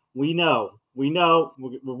feedback. We know, we're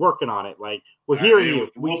working on it. Like, we're hearing you.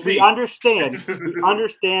 We understand. We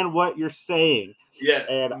understand what you're saying. Yeah,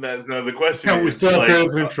 and that's the question. Yeah, we still have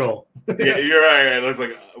control. Yeah, you're right. It's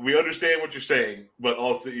like, we understand what you're saying, but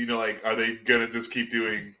also, like, are they gonna just keep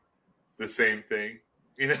doing the same thing?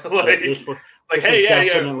 Hey, yeah.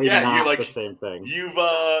 You're like, the same thing. You've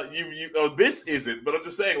this isn't, but I'm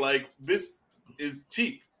just saying, like, this is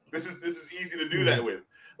cheap. This is easy to do that with.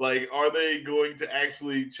 Like, are they going to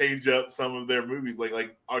actually change up some of their movies? Like,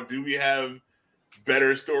 do we have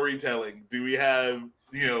better storytelling? Do we have,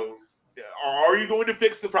 are you going to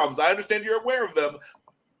fix the problems? I understand you're aware of them.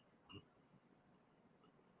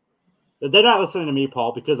 They're not listening to me,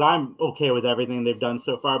 Paul, because I'm okay with everything they've done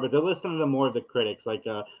so far, but they're listening to more of the critics, like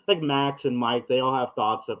Max and Mike. They all have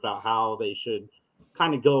thoughts about how they should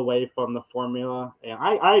kind of go away from the formula, and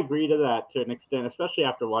I agree to that to an extent, especially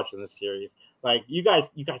after watching this series. Like, you guys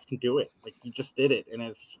can do it. Like, you just did it, and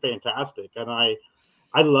it's fantastic. And I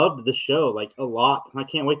loved the show, like, a lot. And I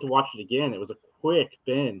can't wait to watch it again. It was a quick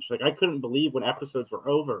binge. Like, I couldn't believe when episodes were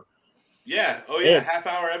over. Yeah. Oh yeah.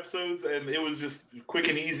 Half-hour episodes, and it was just quick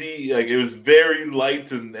and easy. Like, it was very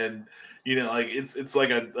light, and like, it's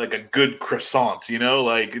like a good croissant.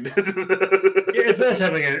 Like, yeah, it's nice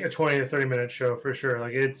having a 20 to 30 minute show for sure.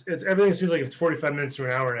 Like, it's everything seems like it's 45 minutes to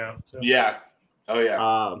an hour now. So. Yeah. Oh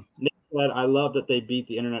yeah. Nick said, I love that they beat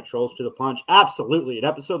the internet trolls to the punch. Absolutely. In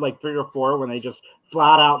episode like 3 or 4, when they just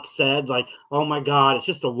flat out said, like, oh my god, it's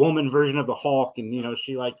just a woman version of the Hulk, and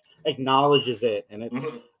she like acknowledges it, and it's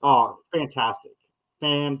fantastic.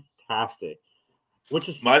 Which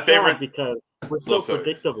is my favorite, because we're so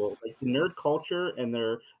predictable. Like, the nerd culture and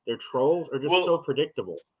their trolls are just so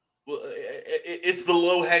predictable. Well, it's the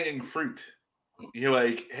low hanging fruit. You're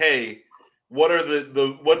like, hey, what are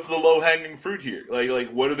what's the low hanging fruit here? Like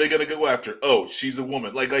what are they gonna go after? Oh, she's a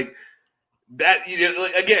woman. Like that.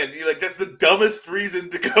 Again, that's the dumbest reason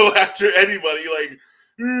to go after anybody. Like,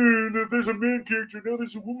 there's a man character, now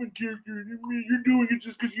there's a woman character, and you're doing it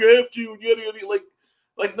just because you have to, and yada yada.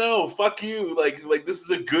 Like, no, fuck you. Like this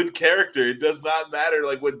is a good character. It does not matter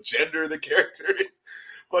like what gender the character is.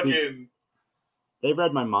 Fucking. They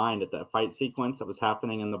read my mind at that fight sequence that was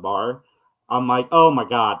happening in the bar. I'm like, oh my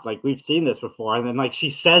god, like, we've seen this before, and then like she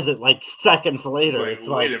says it like seconds later. It's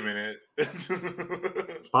like, wait a minute,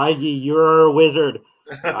 Feige, you're a wizard.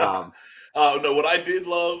 No, what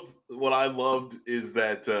I loved is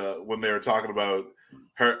that when they were talking about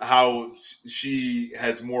her, how she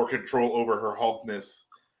has more control over her Hulkness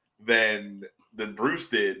than Bruce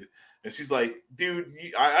did. And she's like, dude,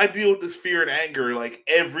 I deal with this fear and anger like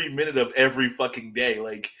every minute of every fucking day.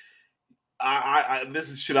 Like, this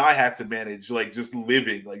is shit I have to manage, like, just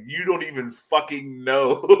living. Like, you don't even fucking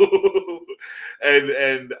know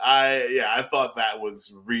and I thought that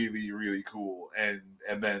was really really cool, and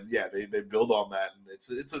then they build on that, and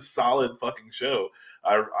it's a solid fucking show.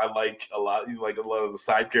 I like a lot, like a lot of the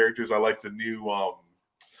side characters. I like the new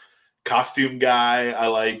costume guy. I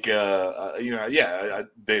like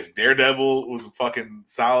Daredevil was fucking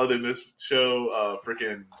solid in this show.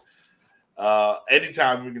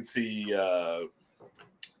 Anytime we can see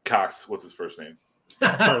Cox, what's his first name?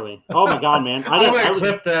 Charlie. Oh my god, man! I would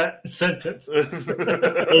clip that sentence. It's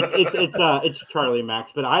Charlie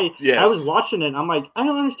Max, but I was watching it. And I'm like, I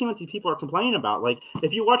don't understand what these people are complaining about. Like,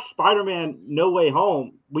 if you watch Spider-Man: No Way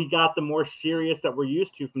Home, we got the more serious that we're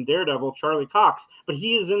used to from Daredevil, Charlie Cox, but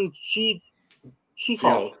he is in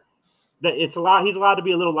She-Hulk. That he's allowed to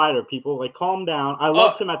be a little lighter. People, like, calm down. I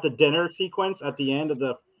loved him at the dinner sequence at the end of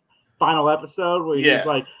the final episode where he's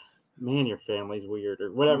like, man, your family's weird,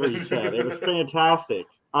 or whatever he said. It was fantastic.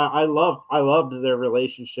 I loved their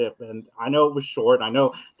relationship, and I know it was short. I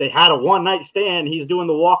know they had a one-night stand. He's doing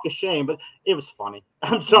the walk of shame, but it was funny.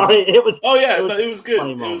 I'm sorry, it was. Oh yeah, it was good.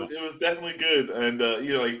 It was definitely good, and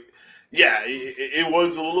it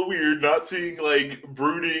was a little weird not seeing like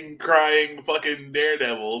brooding, crying, fucking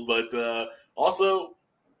Daredevil, but also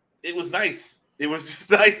it was nice. It was just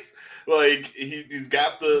nice. Like he's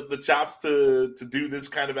got the chops to do this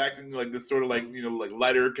kind of acting, like this sort of like like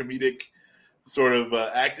lighter comedic sort of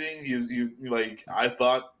acting. He like, I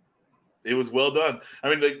thought it was well done. I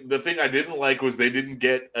mean, the thing I didn't like was they didn't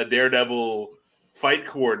get a Daredevil fight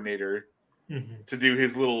coordinator to do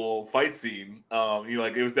his little fight scene.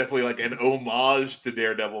 It was definitely like an homage to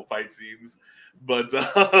Daredevil fight scenes, but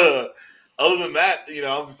other than that,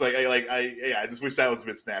 I'm just like I just wish that was a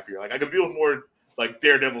bit snappier. Like I could deal with more like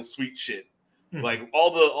Daredevil sweet shit, like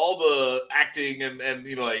all the acting and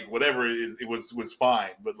like whatever it is, it was fine.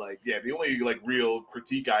 But like, the only like real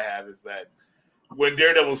critique I have is that when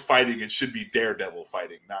Daredevil's fighting, it should be Daredevil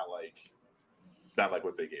fighting, not like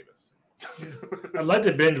what they gave us. I'd like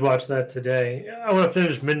to binge watch that today. I want to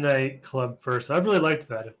finish Midnight Club first. I've really liked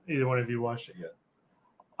that. If either one of you watched it yet,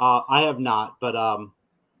 I have not. But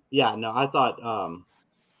I thought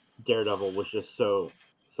Daredevil was just so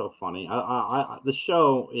funny. The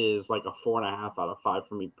show is like a 4.5 out of 5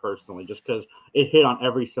 for me personally, just because it hit on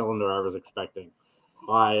every cylinder I was expecting.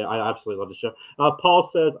 I absolutely love the show. Paul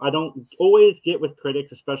says, I don't always get with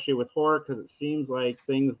critics, especially with horror, because it seems like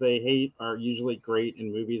things they hate are usually great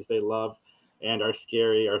in movies they love and are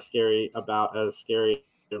scary about as scary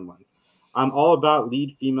ones. I'm all about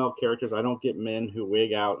lead female characters. I don't get men who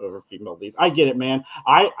wig out over female leads. I get it, man.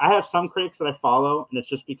 I have some critics that I follow, and it's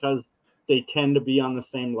just because they tend to be on the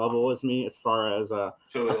same level as me as far as so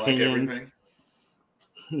they opinions. like everything.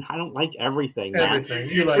 I don't like everything. Everything.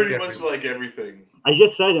 You like pretty much like everything. I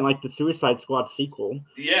just said in like the Suicide Squad sequel.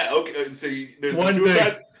 Yeah. Okay. So there's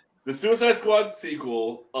the Suicide Squad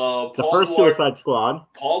sequel. The first Suicide Squad.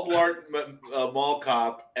 Paul Blart Mall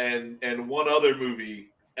Cop and one other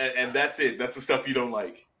movie, and that's it. That's the stuff you don't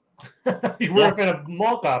like. You work at a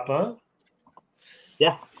mall cop, huh?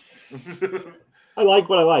 Yeah. I like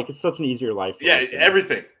what I like. It's such an easier life. Yeah,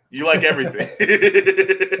 everything. You like everything.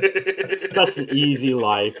 Such an easy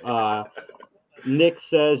life. Nick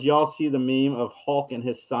says, y'all see the meme of Hulk and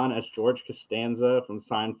his son as George Costanza from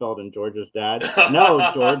Seinfeld and George's dad? No,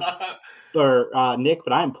 George. Or Nick,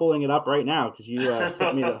 but I'm pulling it up right now because you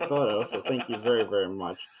sent me the photo. So thank you very, very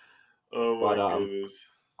much. Oh, my goodness.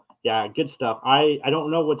 Yeah, good stuff. I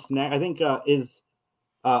don't know what's next. I think is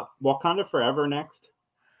Wakanda Forever next?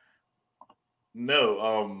 No.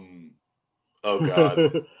 Oh,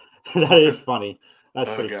 God. That is funny. That's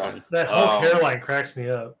pretty funny. That whole hairline cracks me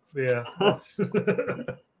up. Yeah.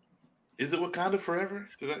 Is it Wakanda Forever?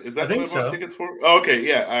 Is that I think what I bought so. tickets for? Oh, okay,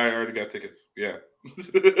 yeah, I already got tickets. Yeah.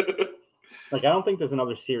 Like, I don't think there's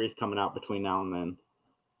another series coming out between now and then,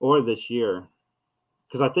 or this year,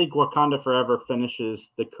 because I think Wakanda Forever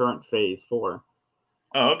finishes the current phase 4.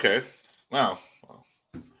 Oh, okay. Wow.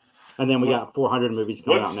 And then we got 400 movies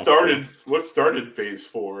coming out next year. What started phase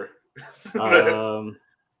 4?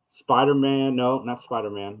 Spider-Man. No, not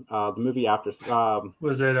Spider-Man. The movie after.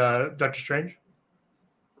 Was it Doctor Strange?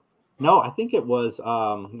 No, I think it was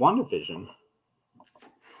WandaVision.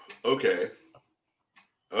 Okay.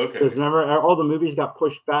 Because remember, all the movies got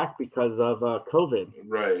pushed back because of COVID.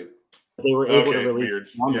 Right. They were able to release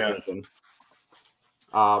WandaVision.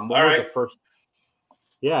 What was the first?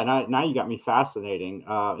 Yeah, now you got me fascinating.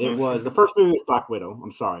 It was the first movie was Black Widow.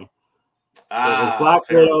 I'm sorry. It was Black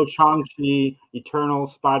Widow, Shang-Chi, Eternal,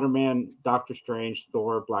 Spider-Man, Doctor Strange,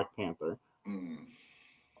 Thor, Black Panther. And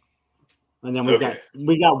then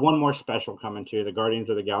we got one more special coming too, the Guardians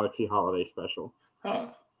of the Galaxy Holiday Special. Huh.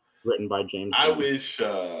 Written by James I Gunn. wish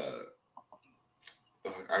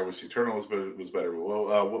I wish Eternal was better.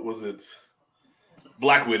 Well, what was it?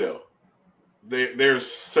 Black Widow. There's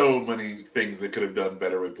so many things they could have done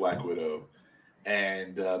better with Black Widow,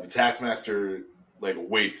 and the Taskmaster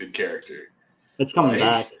wasted character. It's coming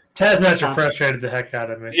back. Taskmaster frustrated the heck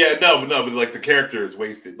out of me. Yeah, but the character is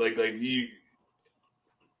wasted.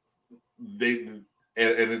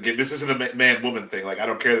 And again, this isn't a man-woman thing. I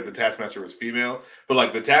don't care that the Taskmaster was female,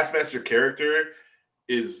 but the Taskmaster character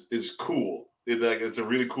is cool. It's a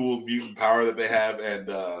really cool mutant power that they have, and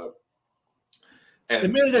they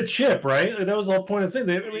made it a chip, right? That was the whole point of the thing.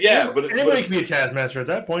 Anybody can be a Taskmaster at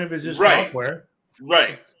that point if it's just software,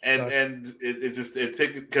 right? And it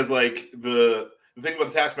takes because the thing about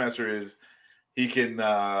the Taskmaster is he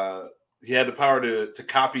had the power to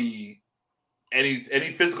copy any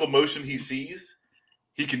physical motion he sees.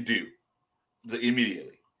 He can do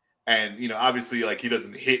immediately, and obviously he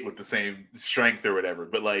doesn't hit with the same strength or whatever,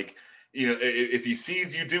 but if he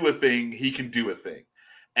sees you do a thing, he can do a thing,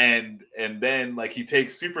 and then he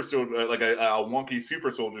takes super soldier a wonky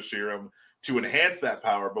super soldier serum to enhance that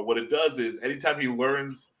power. But what it does is anytime he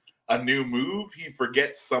learns a new move, he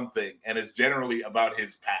forgets something, and it's generally about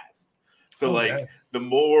his past. So the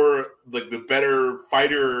more the better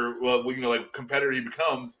fighter, competitor he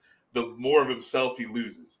becomes, the more of himself he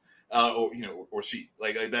loses, or she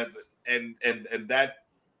that, and that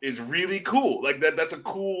is really cool. That's a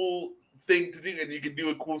cool thing to do, and you can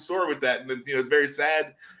do a cool story with that. And it's very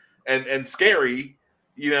sad and scary,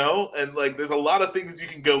 and there's a lot of things you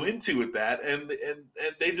can go into with that, and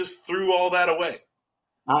they just threw all that away.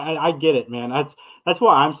 I get it, man. That's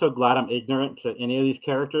why I'm so glad I'm ignorant to any of these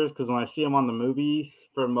characters, because when I see them on the movies,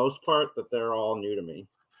 for the most part, that they're all new to me.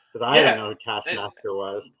 Because I didn't know who Taskmaster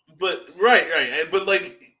was. But but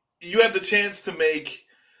you have the chance to make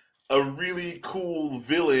a really cool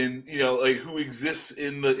villain, who exists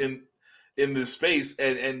in this space,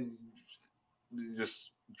 and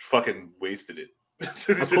just fucking wasted it.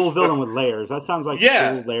 A cool villain with layers. That sounds like a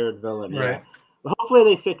cool layered villain. Right. Yeah. But hopefully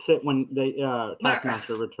they fix it when they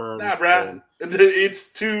Taskmaster returns. Nah, bruh.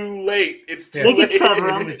 It's too late. It's too late.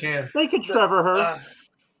 They could Trevor her.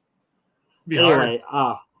 Anyway,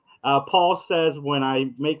 Paul says when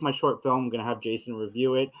I make my short film, I'm going to have Jason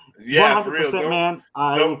review it. Yeah, 100%, for real. Man.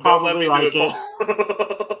 I will probably like it.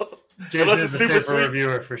 Jason is the super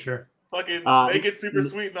reviewer for sure. Fucking make it super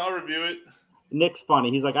sweet and I'll review it. Nick's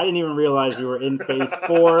funny. He's like, I didn't even realize you were in phase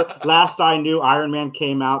 4. Last I knew, Iron Man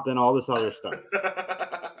came out, then all this other stuff.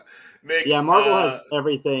 Nick, Marvel has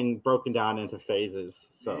everything broken down into phases.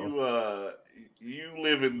 So you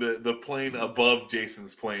live in the plane above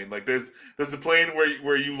Jason's plane. There's a plane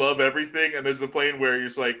where you love everything, and there's a plane where you're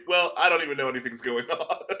just like, well, I don't even know anything's going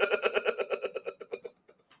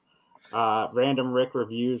on. Random Rick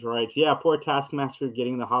Reviews writes, yeah, poor Taskmaster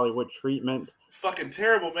getting the Hollywood treatment. Fucking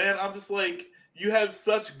terrible, man. I'm just like, you have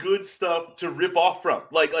such good stuff to rip off from.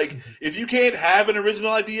 If you can't have an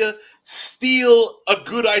original idea, steal a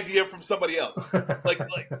good idea from somebody else.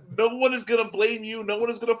 No one is gonna blame you, no one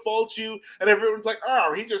is gonna fault you, and everyone's like,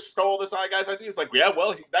 oh, he just stole this guy's idea. It's yeah,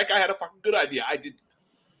 well, that guy had a fucking good idea. I didn't.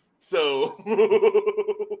 So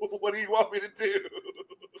what do you want me to do?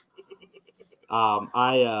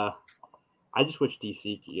 I just wish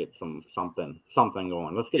DC could get something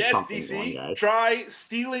going. Let's get something DC, going, guys. Try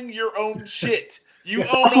stealing your own shit. You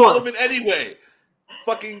own all of it anyway.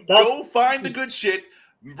 Fucking go find the good shit,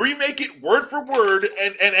 remake it word for word,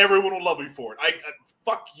 and everyone will love you for it.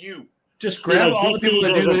 Fuck you. Just grab all the people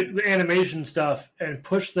that do the animation stuff and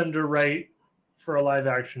push them to write for a live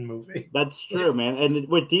action movie. That's true, man. And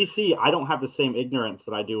with DC, I don't have the same ignorance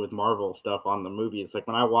that I do with Marvel stuff on the movie. It's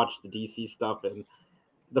when I watch the DC stuff and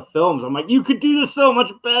the films, I'm like, you could do this so much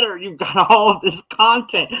better. You've got all of this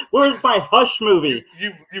content. Where's my Hush movie?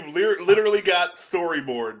 You've literally got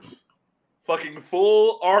storyboards, fucking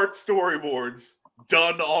full art storyboards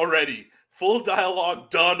done already, full dialogue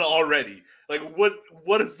done already.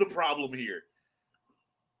 What is the problem here?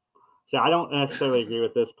 See, I don't necessarily agree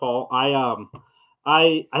with this, Paul.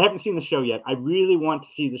 I haven't seen the show yet. I really want to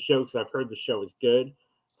see the show because I've heard the show is good.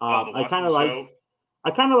 I kind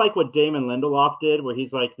of like what Damon Lindelof did, where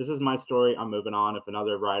he's like, this is my story, I'm moving on. If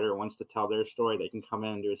another writer wants to tell their story, they can come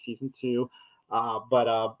in and do a season 2.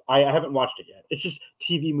 But I haven't watched it yet. It's just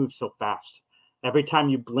TV moves so fast. Every time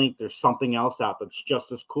you blink, there's something else out that's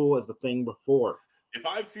just as cool as the thing before. If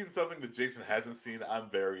I've seen something that Jason hasn't seen, I'm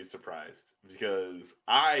very surprised because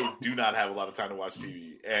I do not have a lot of time to watch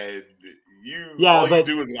TV, and you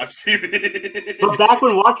do is watch TV. But back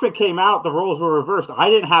when Watchmen came out, the roles were reversed. I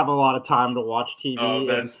didn't have a lot of time to watch TV. Oh,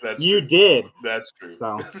 that's you true. did. That's true.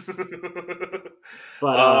 So,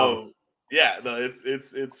 but Yeah, no,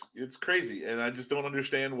 it's crazy, and I just don't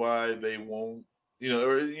understand why they won't,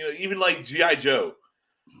 or even like GI Joe.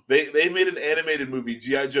 They made an animated movie,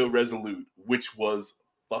 GI Joe Resolute, which was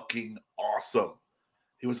fucking awesome.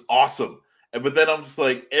 It was awesome, but then I'm just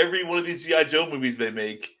like, every one of these GI Joe movies they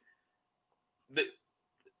make, they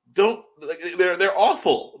don't like, they're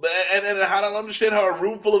awful, and I don't understand how a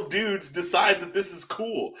room full of dudes decides that this is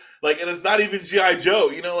cool, like, and it's not even GI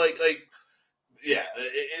Joe, Yeah,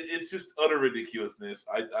 it's just utter ridiculousness.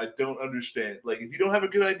 I don't understand. Like, if you don't have a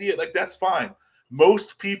good idea, like, that's fine.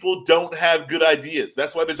 Most people don't have good ideas.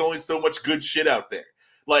 That's why there's only so much good shit out there.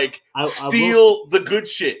 Like, steal the good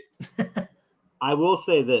shit. I will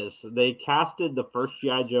say this. They casted the first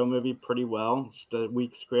G.I. Joe movie pretty well. Just a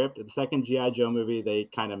weak script. The second G.I. Joe movie, they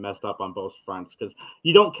kind of messed up on both fronts, because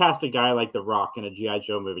you don't cast a guy like The Rock in a G.I.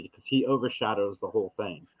 Joe movie because he overshadows the whole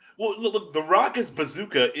thing. Well, look, The Rock as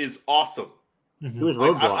Bazooka is awesome. Mm-hmm. He was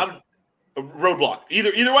Roadblock. Roadblock.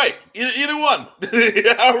 Either way. Either one.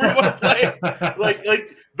 However you want to play it. Like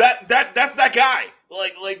that's that guy.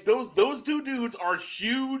 Like those two dudes are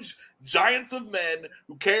huge giants of men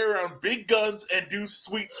who carry around big guns and do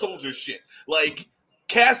sweet soldier shit. Like,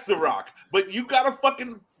 cast The Rock, but you gotta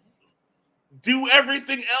fucking do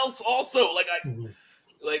everything else also.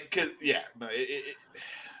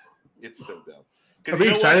 It's so dumb. Are we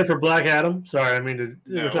excited for Black Adam? Sorry, I mean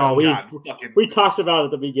we talked about it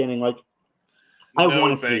at the beginning. Like, I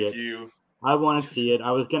want to see it. I want to see it.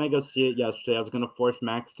 I was going to go see it yesterday. I was going to force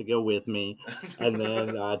Max to go with me. And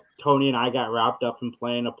then Tony and I got wrapped up in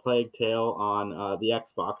playing A Plague Tale on the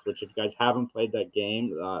Xbox, which if you guys haven't played that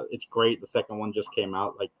game, it's great. The second one just came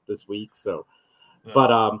out like this week. So,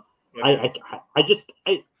 but I'm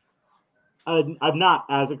not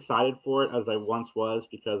as excited for it as I once was,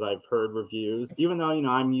 because I've heard reviews, even though,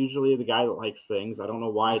 I'm usually the guy that likes things. I don't know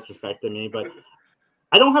why it's affected me, but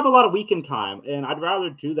I don't have a lot of weekend time, and I'd rather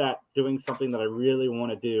do that doing something that I really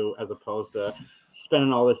want to do, as opposed to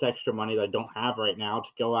spending all this extra money that I don't have right now to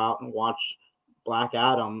go out and watch Black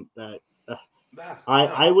Adam.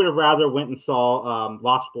 I would have rather went and saw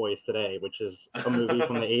Lost Boys today, which is a movie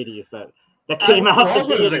from the 80s that came out. Lost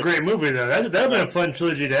Boys is a great movie, though. That would have been a fun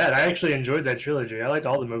trilogy to add. I actually enjoyed that trilogy. I liked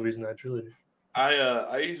all the movies in that trilogy.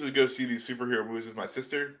 I usually go see these superhero movies with my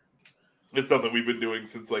sister. It's something we've been doing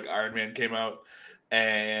since like Iron Man came out.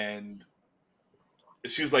 And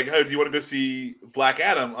she was like, "Hey, do you want to go see Black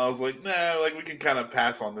Adam?" I was like, "Nah, like, we can kind of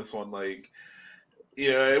pass on this one. Like, we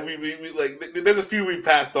like, there's a few we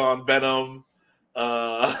passed on. Venom,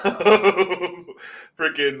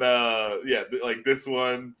 freaking like this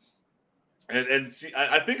one." And she,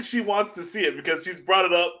 I think she wants to see it because she's brought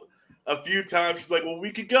it up a few times. She's like, "Well,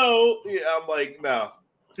 we could go." Yeah, I'm like, "No."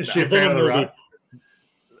 Is she a fan of The Rock?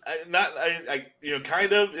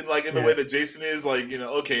 Kind of in the way that Jason is, like,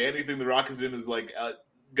 okay, anything The Rock is in is like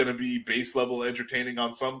gonna be base level entertaining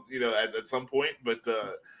on some, at some point, but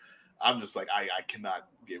I'm just like, I cannot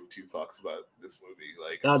give two fucks about this movie.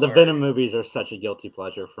 Like, the Venom movies are such a guilty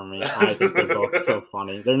pleasure for me. I think they're both so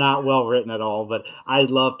funny. They're not well written at all, but I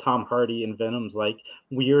love Tom Hardy and Venom's like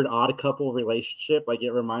weird odd couple relationship. Like, it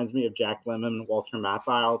reminds me of Jack Lemmon and Walter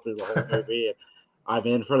Matthau through the whole movie. I'm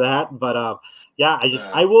in for that, but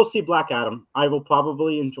I will see Black Adam. I will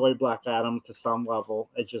probably enjoy Black Adam to some level.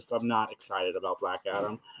 I'm not excited about Black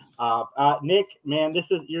Adam. Nick, man,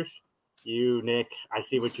 this is you, Nick. I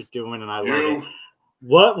see what you're doing, and I love it.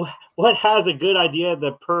 What has a good idea?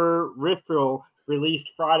 The Peripheral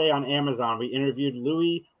released Friday on Amazon. We interviewed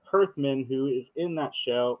Louis Herthman, who is in that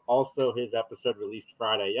show. Also, his episode released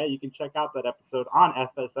Friday. Yeah, you can check out that episode on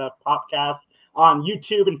FSF Podcast on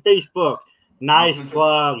YouTube and Facebook. Nice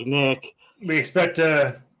plug, Nick. We expect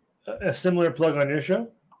a similar plug on your show?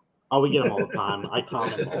 Oh, we get them all the time. I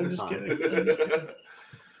comment all the time. I'm just kidding.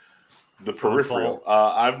 The Peripheral.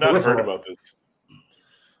 I've not heard about this.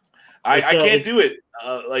 I can't do it.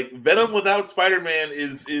 Like, Venom without Spider-Man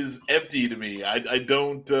is empty to me. I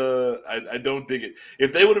don't dig it.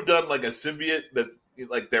 If they would have done like a symbiote, that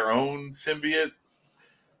like their own symbiote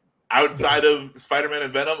outside of Spider-Man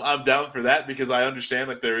and Venom, I'm down for that, because I understand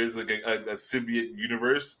that there is like a symbiote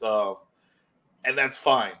universe, and that's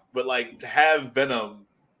fine. But like, to have Venom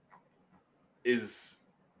is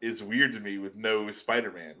weird to me with no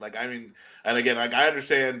Spider-Man. Like, I mean, and again, like, I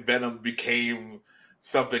understand Venom became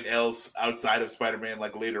something else outside of Spider-Man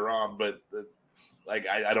like later on, but like,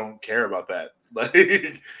 I don't care about that. Like,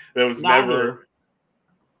 that was never.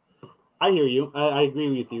 I hear you. I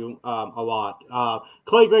agree with you a lot.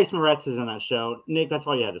 Chloe Grace Moretz is in that show. Nick, that's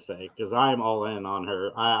all you had to say, because I'm all in on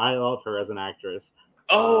her. I love her as an actress.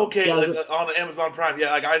 Oh, okay. On Amazon Prime.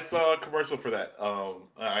 Yeah, like, I saw a commercial for that.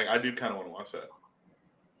 I do kind of want to watch that.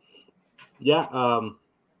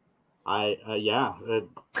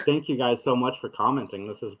 Thank you guys so much for commenting.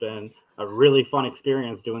 This has been a really fun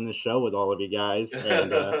experience doing this show with all of you guys.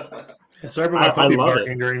 And sorry about my puppy love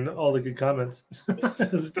barking during all the good comments.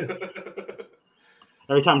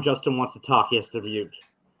 Every time Justin wants to talk, he has to mute.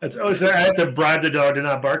 I had to bribe the dog to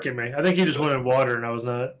not bark at me. I think he just wanted water, and I was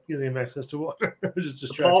not giving him access to water. I was just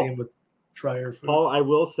distracting him with dryer food. Paul, I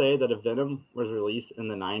will say that if Venom was released in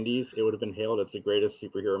the 90s, it would have been hailed as the greatest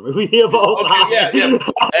superhero movie of all time. Yeah. And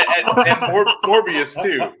Morbius,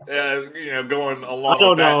 too. Going along I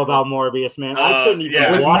don't with that. know about Morbius, man. I couldn't even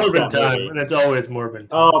It's watch Morbin that time, movie. and it's always Morbin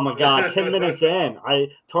time. Oh, my God. 10 minutes in,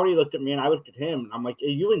 Tony looked at me, and I looked at him. And I'm like, are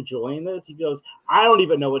you enjoying this? He goes, I don't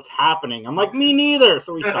even know what's happening. I'm like, me neither.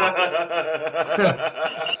 So we stopped it.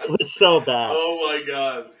 It was so bad. Oh, my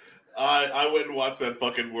God. I went and watched that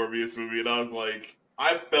fucking Morbius movie, and I was like,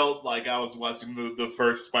 I felt like I was watching the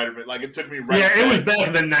first Spider-Man. Like, it took me right Yeah, it was back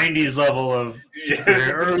in the 90s level of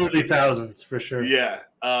early thousands, for sure. Yeah.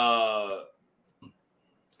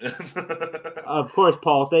 Of course,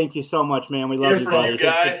 Paul. Thank you so much, man. We love Here's you, for buddy. you,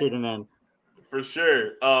 Thanks guy. for tuning in. For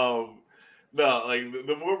sure. No, like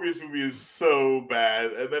the Morbius movie is so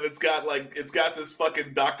bad, and then it's got this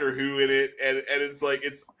fucking Doctor Who in it, and it's like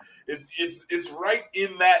it's right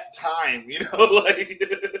in that time, like.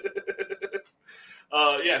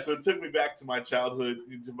 So it took me back to my childhood,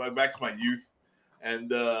 back to my youth,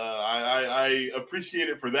 and I appreciate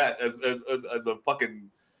it for that as a fucking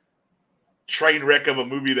train wreck of a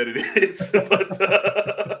movie that it is. But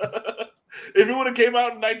if it would have came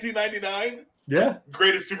out in 1999, yeah,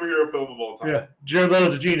 greatest superhero film of all time. Yeah, Jared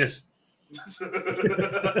Leto's a genius.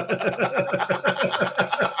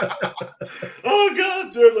 Oh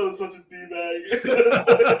God, Jared Leto's such a d-bag.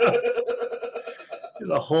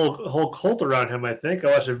 There's a whole cult around him, I think.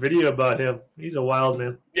 I watched a video about him. He's a wild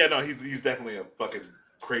man. Yeah, no, he's definitely a fucking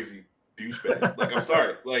crazy douchebag. Like, I'm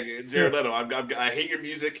sorry. Like, Jared Leto, I hate your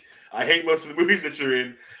music. I hate most of the movies that you're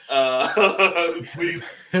in.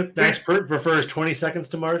 Please. Max prefers 20 Seconds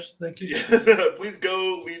to Mars. Thank you. Please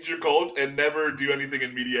go lead your cult and never do anything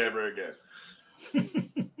in media ever again.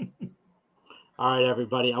 All right,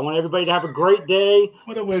 everybody. I want everybody to have a great day.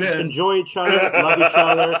 What a way to end. Enjoy each other. Love each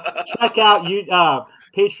other. Check out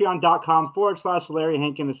patreon.com/Larry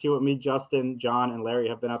Hankin to see what me, Justin, John, and Larry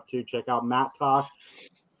have been up to. Check out Matt Talk.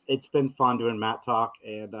 It's been fun doing Matt Talk,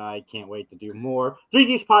 and I can't wait to do more. Three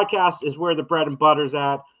Geeks Podcast is where the bread and butter's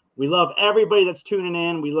at. We love everybody that's tuning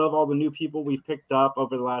in. We love all the new people we've picked up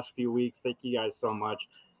over the last few weeks. Thank you guys so much.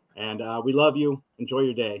 And we love you. Enjoy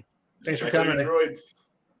your day. Thanks for Check out coming. your droids.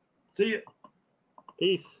 See you.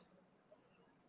 Peace.